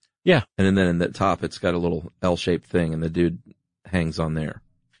post. Yeah. And then in the top, it's got a little L-shaped thing and the dude hangs on there.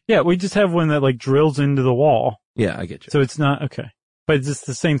 Yeah, we just have one that like drills into the wall. Yeah, I get you. So it's not, okay. But it's just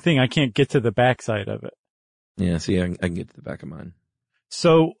the same thing. I can't get to the backside of it. Yeah, see, I can get to the back of mine.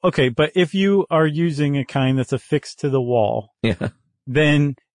 So, okay, but if you are using a kind that's affixed to the wall, Yeah.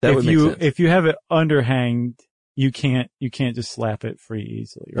 then That would make sense. if you have it underhanged, you can't just slap it free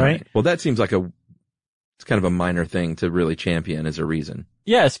easily, right? Well, that seems like it's kind of a minor thing to really champion as a reason.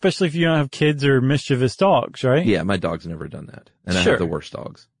 Yeah, especially if you don't have kids or mischievous dogs, right? Yeah, my dog's never done that. And I Sure. have the worst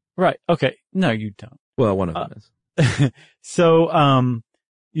dogs. Right. Okay. No, you don't. Well, one of them is. So,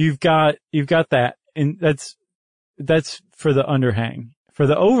 you've got that, and that's for the underhang. For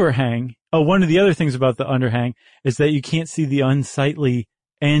the overhang, one of the other things about the underhang is that you can't see the unsightly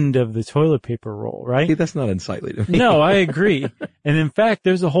end of the toilet paper roll, right? See, that's not unsightly to me. No, I agree. And in fact,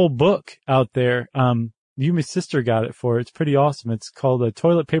 there's a whole book out there. You, my sister got it for. It's pretty awesome. It's called a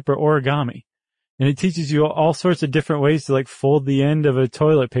Toilet Paper Origami. And it teaches you all sorts of different ways to like fold the end of a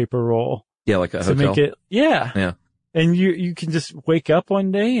toilet paper roll. Yeah, like a To hotel. make it, yeah. Yeah. And you can just wake up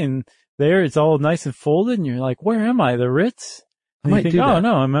one day and there it's all nice and folded and you're like, where am I? The Ritz? I And might you think, do oh that.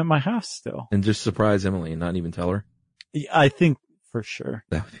 no, I'm at my house still. And just surprise Emily and not even tell her. I think for sure.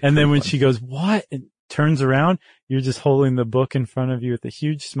 That would be And then pretty when fun. she goes, what? And turns around, you're just holding the book in front of you with a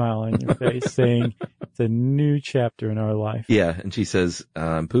huge smile on your face saying, it's a new chapter in our life. Yeah, and she says,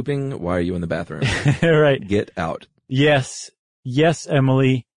 I'm pooping. Why are you in the bathroom? Right. Get out. Yes. Yes,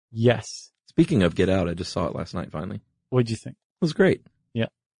 Emily. Yes. Speaking of Get Out, I just saw it last night finally. What'd you think? It was great. Yeah.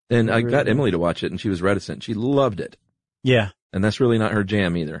 And I Really got good. Emily to watch it and she was reticent. She loved it. Yeah. And that's really not her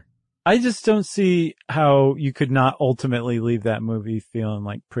jam either. I just don't see how you could not ultimately leave that movie feeling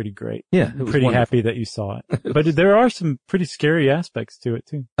like pretty great. Yeah. It was Pretty wonderful. happy that you saw it. But there are some pretty scary aspects to it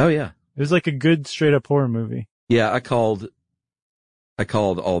too. Oh yeah. It was like a good straight up horror movie. Yeah, I called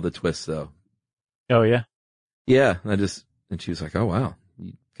all the twists though. Oh yeah. Yeah. And she was like, oh wow,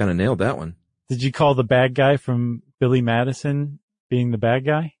 you kind of nailed that one. Did you call the bad guy from Billy Madison being the bad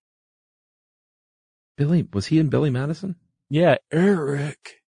guy? Was he in Billy Madison? Yeah.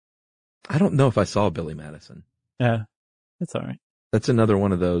 Eric. I don't know if I saw Billy Madison. Yeah. That's all right. That's another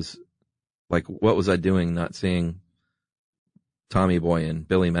one of those, like, what was I doing not seeing Tommy Boy and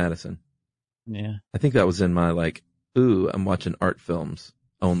Billy Madison? Yeah. I think that was in my, like, ooh, I'm watching art films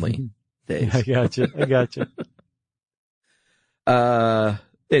only days. I gotcha.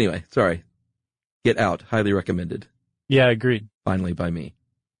 Anyway, sorry. Get Out, highly recommended. Yeah, agreed. Finally by me.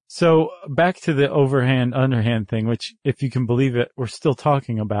 So back to the overhand, underhand thing, which if you can believe it, we're still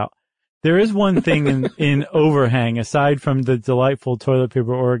talking about. There is one thing in overhang aside from the delightful toilet paper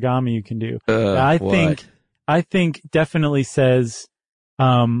origami you can do. I think definitely says,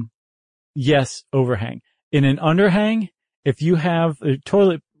 yes, overhang. In an underhang, if you have a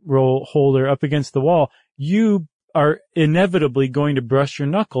toilet roll holder up against the wall, you are inevitably going to brush your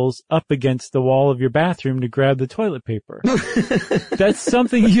knuckles up against the wall of your bathroom to grab the toilet paper. That's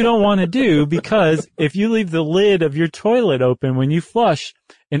something you don't want to do, because if you leave the lid of your toilet open when you flush,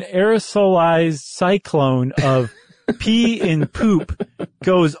 an aerosolized cyclone of pee and poop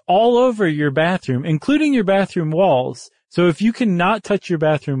goes all over your bathroom, including your bathroom walls. So if you cannot touch your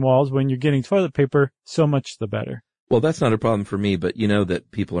bathroom walls when you're getting toilet paper, so much the better. Well, that's not a problem for me, but you know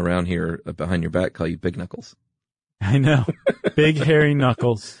that people around here behind your back call you Big Knuckles. I know. Big hairy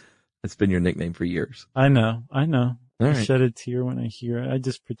knuckles. That's been your nickname for years. I know. All I right. shed a tear when I hear it. I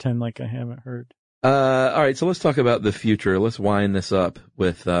just pretend like I haven't heard. All right. So let's talk about the future. Let's wind this up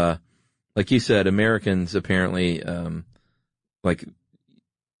with, like you said, Americans apparently, like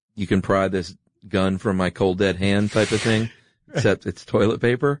you can pry this gun from my cold dead hand type of thing, except it's toilet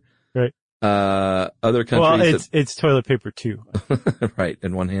paper. Right. Other countries. Well, it's toilet paper too. Right.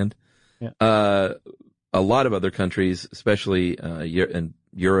 In one hand. Yeah. A lot of other countries, especially, in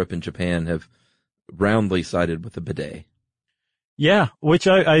Europe and Japan, have roundly sided with the bidet. Yeah, which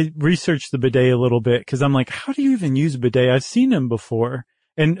I researched the bidet a little bit, because I'm like, how do you even use a bidet? I've seen them before.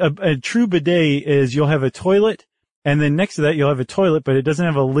 And a true bidet is you'll have a toilet, and then next to that you'll have a toilet, but it doesn't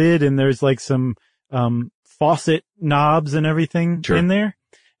have a lid, and there's like some faucet knobs and everything in there.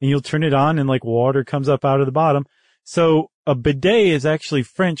 And you'll turn it on, and like water comes up out of the bottom. So a bidet is actually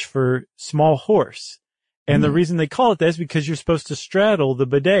French for small horse. And the reason they call it that is because you're supposed to straddle the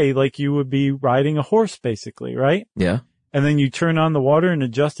bidet like you would be riding a horse, basically, right? Yeah. And then you turn on the water and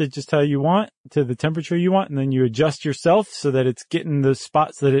adjust it just how you want, to the temperature you want, and then you adjust yourself so that it's getting the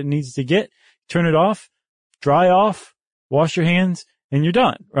spots that it needs to get. Turn it off, dry off, wash your hands, and you're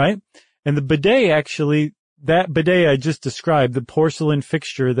done, right? And the bidet actually, that bidet I just described, the porcelain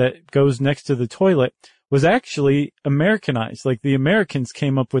fixture that goes next to the toilet, was actually Americanized. Like the Americans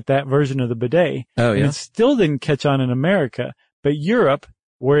came up with that version of the bidet. Oh, yeah. And it still didn't catch on in America, but Europe,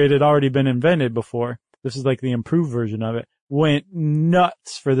 where it had already been invented before, this is like the improved version of it, went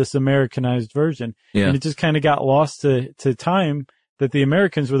nuts for this Americanized version. Yeah. And it just kind of got lost to time that the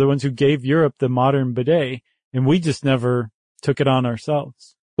Americans were the ones who gave Europe the modern bidet, and we just never took it on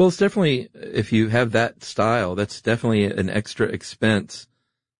ourselves. Well, it's definitely, if you have that style, that's definitely an extra expense,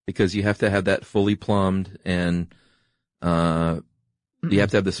 because you have to have that fully plumbed, and you have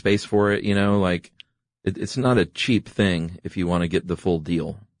to have the space for it, you know, like it's not a cheap thing if you want to get the full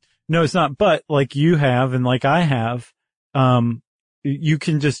deal. No, it's not. But like you have, and like I have, you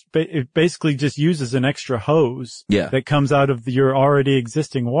can just, it basically just uses an extra hose that comes out of your already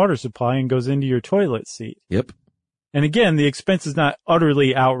existing water supply and goes into your toilet seat. Yep. And again, the expense is not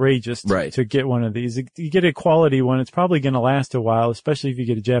utterly outrageous to get one of these. You get a quality one, it's probably going to last a while, especially if you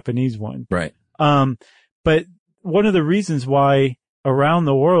get a Japanese one. Right. But one of the reasons why around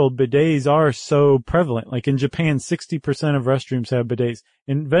the world bidets are so prevalent, like in Japan, 60% of restrooms have bidets.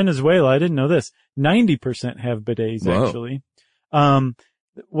 In Venezuela, I didn't know this, 90% have bidets actually.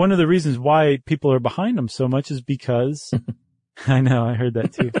 One of the reasons why people are behind them so much is because, I know, I heard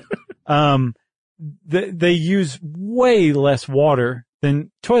that too. They use way less water than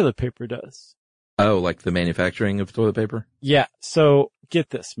toilet paper does. Oh, like the manufacturing of toilet paper? Yeah. So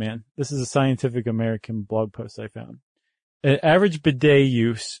get this, man. This is a Scientific American blog post I found. An average bidet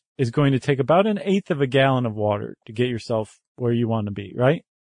use is going to take about 1/8 of a gallon of water to get yourself where you want to be, right?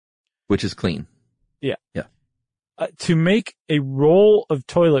 Which is clean. Yeah. Yeah. To make a roll of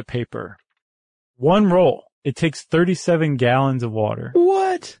toilet paper, one roll, it takes 37 gallons of water.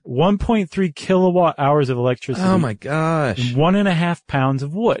 What? 1.3 kilowatt hours of electricity. Oh my gosh. And 1.5 pounds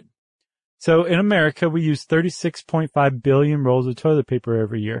of wood. So in America, we use 36.5 billion rolls of toilet paper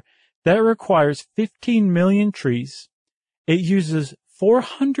every year. That requires 15 million trees. It uses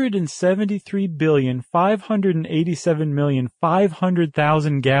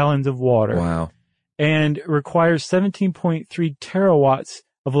 473,587,500,000 gallons of water. Wow. And requires 17.3 terawatts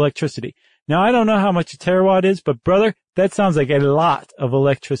of electricity. Now, I don't know how much a terawatt is, but brother, that sounds like a lot of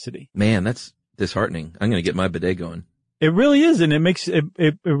electricity. Man, that's disheartening. I'm going to get my bidet going. It really is. And it makes, it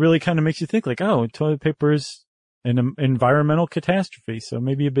really kind of makes you think like, oh, toilet paper is an environmental catastrophe. So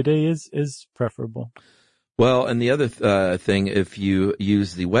maybe a bidet is preferable. Well, and the other thing, if you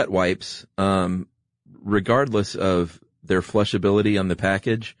use the wet wipes, regardless of their flushability on the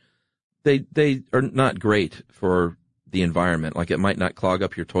package, they are not great for the environment. Like it might not clog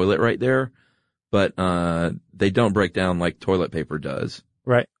up your toilet right there, but they don't break down like toilet paper does.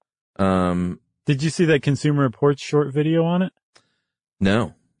 Right. Did you see that Consumer Reports short video on it?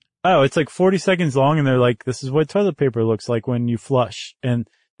 No. Oh, it's like 40 seconds long, and they're like, this is what toilet paper looks like when you flush. And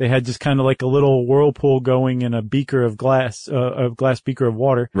They had just kind of like a little whirlpool going in a beaker of glass, a glass beaker of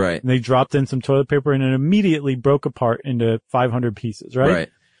water. Right. And they dropped in some toilet paper and it immediately broke apart into 500 pieces, right? Right.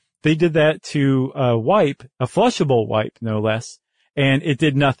 They did that to a wipe, a flushable wipe, no less, and it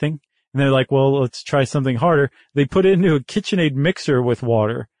did nothing. And they're like, well, let's try something harder. They put it into a KitchenAid mixer with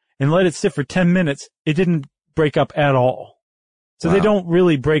water and let it sit for 10 minutes. It didn't break up at all. So Wow. they don't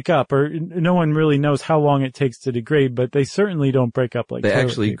really break up, or no one really knows how long it takes to degrade, but they certainly don't break up like They toilet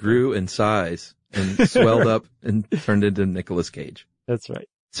actually paper. grew in size and swelled up and turned into Nicolas Cage. That's right.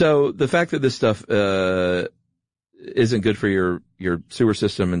 So the fact that this stuff isn't good for your sewer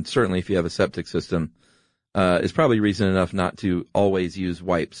system, and certainly if you have a septic system, is probably reason enough not to always use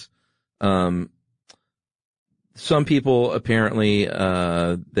wipes. Some people apparently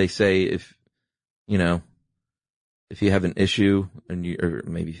they say if you have an issue or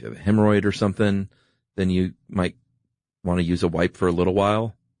maybe if you have a hemorrhoid or something, then you might want to use a wipe for a little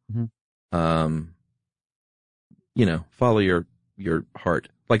while. Mm-hmm. Follow your heart.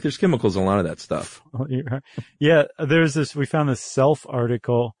 Like there's chemicals in a lot of that stuff. Yeah, we found this Self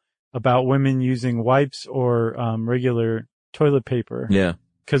article about women using wipes or regular toilet paper. Yeah.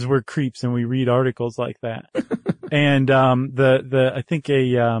 Because we're creeps and we read articles like that. And I think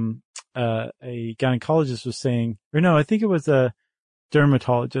a gynecologist was saying, or no, I think it was a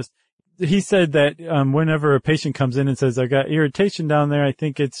dermatologist. He said that whenever a patient comes in and says, I got irritation down there, I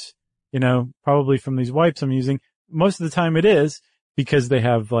think it's, probably from these wipes I'm using. Most of the time it is because they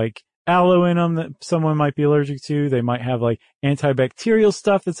have like aloe in them that someone might be allergic to. They might have like antibacterial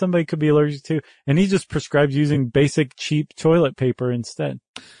stuff that somebody could be allergic to. And he just prescribes using basic cheap toilet paper instead.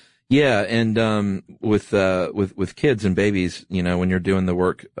 Yeah. And, with kids and babies, when you're doing the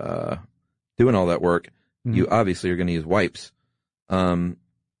work, doing all that work, Mm-hmm. you obviously are going to use wipes. But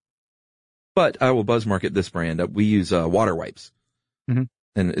I will buzz market this brand. We use, water wipes. Mm-hmm.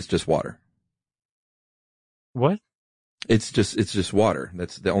 And it's just water. What? It's just water.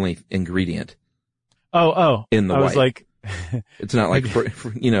 That's the only ingredient. Oh, in the I was wipe. like, It's not like,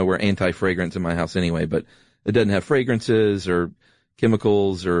 we're anti-fragrance in my house anyway, but it doesn't have fragrances or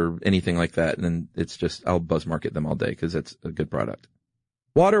chemicals or anything like that. And it's just, I'll buzz market them all day because it's a good product.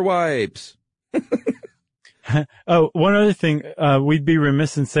 Water wipes. Oh, one other thing, we'd be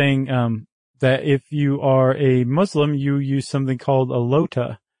remiss in saying, that if you are a Muslim, you use something called a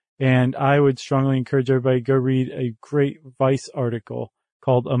lota. And I would strongly encourage everybody to go read a great Vice article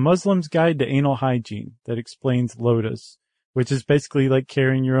called A Muslim's Guide to Anal Hygiene that explains lotas, which is basically like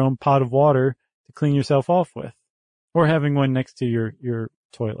carrying your own pot of water to clean yourself off with, or having one next to your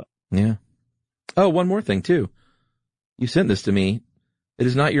toilet. Yeah. Oh, one more thing too. You sent this to me. It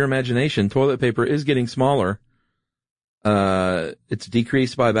is not your imagination. Toilet paper is getting smaller. It's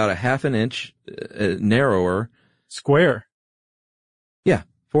decreased by about a half an inch, narrower. Square. Yeah.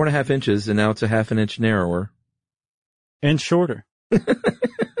 4.5 inches, and now it's a half an inch narrower. And shorter. You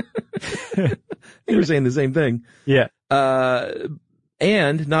were saying the same thing. Yeah.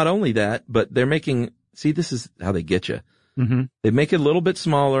 And not only that, but they're making, see, this is how they get you. Mm-hmm. They make it a little bit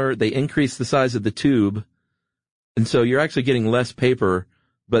smaller. They increase the size of the tube. And so you're actually getting less paper,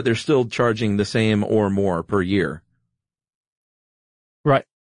 but they're still charging the same or more per year. Right.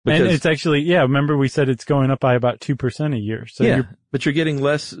 Because, and it's actually, remember we said it's going up by about 2% a year. So but you're getting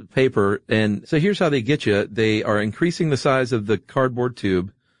less paper. And so here's how they get you. They are increasing the size of the cardboard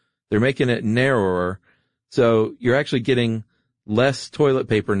tube. They're making it narrower. So you're actually getting less toilet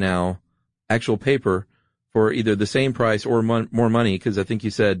paper now, actual paper, for either the same price or more money, because I think you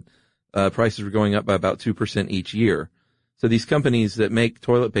said prices were going up by about 2% each year. So these companies that make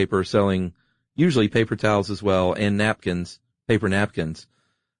toilet paper are selling usually paper towels as well and napkins, paper napkins.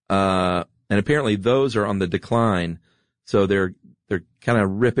 And apparently those are on the decline. So they're kind of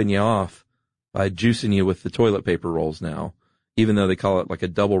ripping you off by juicing you with the toilet paper rolls now. Even though they call it like a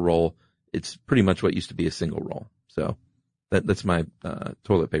double roll, it's pretty much what used to be a single roll. So that's my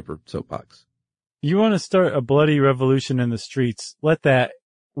toilet paper soapbox. You want to start a bloody revolution in the streets, let that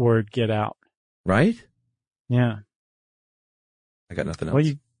word get out. Right? Yeah. I got nothing else.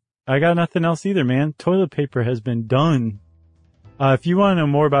 Well, I got nothing else either, man. Toilet paper has been done. If you want to know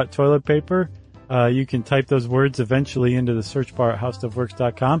more about toilet paper, you can type those words eventually into the search bar at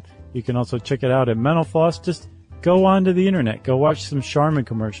howstuffworks.com. You can also check it out at Mental Floss. Just go onto the internet. Go watch some Charmin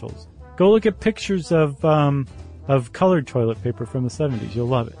commercials. Go look at pictures of colored toilet paper from the 70s. You'll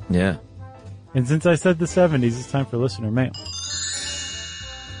love it. Yeah. And since I said the 70s, it's time for listener mail.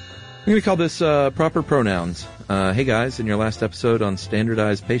 I'm going to call this proper pronouns. Hey guys, in your last episode on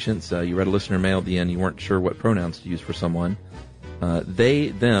standardized patients, you read a listener mail at the end. You weren't sure what pronouns to use for someone. They,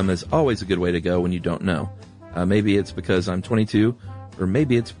 them is always a good way to go when you don't know. Maybe it's because I'm 22 or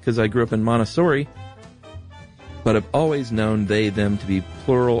maybe it's because I grew up in Montessori, but I've always known they, them to be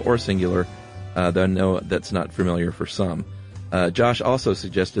plural or singular, though I know that's not familiar for some. Josh also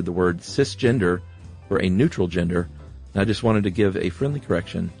suggested the word cisgender for a neutral gender, and I just wanted to give a friendly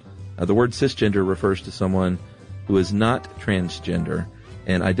correction. The word cisgender refers to someone who is not transgender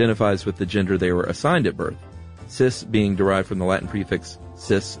and identifies with the gender they were assigned at birth. Cis being derived from the Latin prefix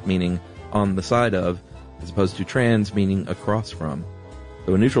cis, meaning on the side of, as opposed to trans, meaning across from.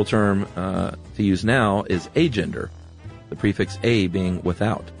 So a neutral term to use now is agender, the prefix a being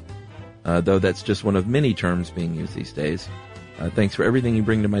without, though that's just one of many terms being used these days. Thanks for everything you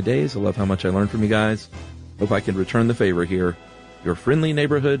bring to my days. I love how much I learn from you guys. Hope I can return the favor here. Your friendly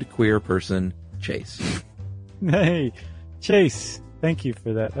neighborhood queer person, Chase. Hey, Chase, thank you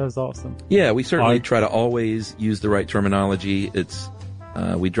for that. That was awesome. Yeah, we certainly try to always use the right terminology. It's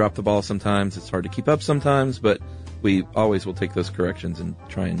we drop the ball sometimes. It's hard to keep up sometimes, but we always will take those corrections and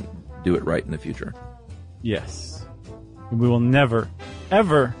try and do it right in the future. Yes. And we will never,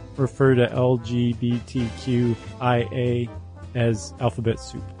 ever refer to LGBTQIA as alphabet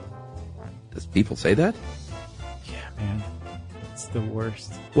soup. Does people say that? Yeah, man. It's the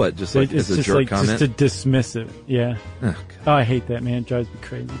worst. What, just like it's as a just jerk like, comment? just to dismiss it. Yeah. Oh, Oh, I hate that, man. It drives me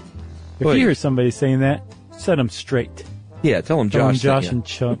crazy. If Well, you hear somebody saying that, set them straight. yeah, tell them Tell them Josh. Josh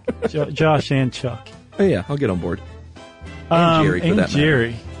sent you. and Chuck. Josh and Chuck. Oh, yeah, I'll get on board. And Jerry, for and that matter.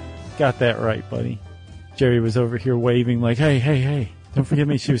 Jerry. Got that right, buddy. Jerry was over here waving like, hey, don't forget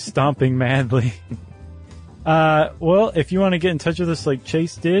me. She was stomping madly. Well, if you want to get in touch with us like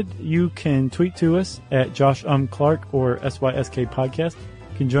Chase did, you can tweet to us at Josh Clark or SYSK Podcast.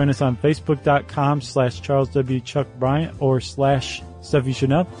 You can join us on Facebook.com/Charles W. Chuck Bryant or /Stuff You Should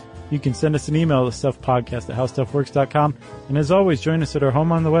Know. You can send us an email to stuffpodcast@howstuffworks.com. And as always, join us at our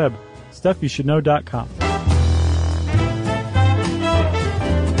home on the web, stuffyoushouldknow.com.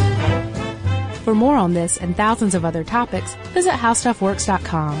 For more on this and thousands of other topics, visit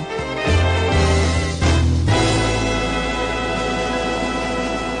howstuffworks.com.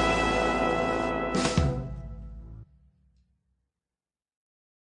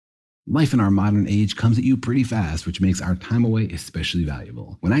 Life in our modern age comes at you pretty fast, which makes our time away especially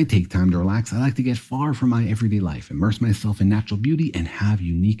valuable. When I take time to relax, I like to get far from my everyday life, immerse myself in natural beauty, and have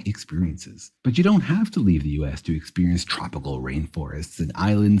unique experiences. But you don't have to leave the U.S. to experience tropical rainforests and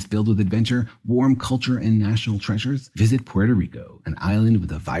islands filled with adventure, warm culture, and national treasures. Visit Puerto Rico, an island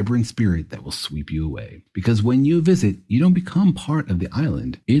with a vibrant spirit that will sweep you away. Because when you visit, you don't become part of the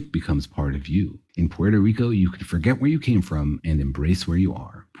island, it becomes part of you. In Puerto Rico, you can forget where you came from and embrace where you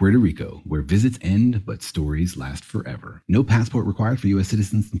are. Puerto Rico, where visits end, but stories last forever. No passport required for U.S.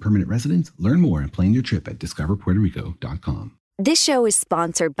 citizens and permanent residents. Learn more and plan your trip at discoverpuertorico.com. This show is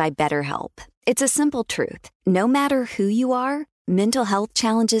sponsored by BetterHelp. It's a simple truth. No matter who you are, mental health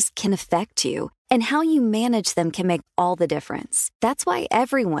challenges can affect you, and how you manage them can make all the difference. That's why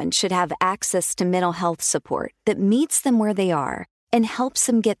everyone should have access to mental health support that meets them where they are and helps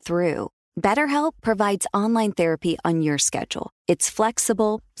them get through. BetterHelp provides online therapy on your schedule. It's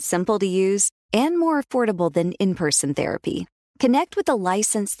flexible, simple to use, and more affordable than in-person therapy. Connect with a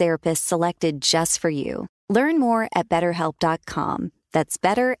licensed therapist selected just for you. Learn more at BetterHelp.com. That's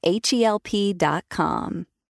BetterHelp.com.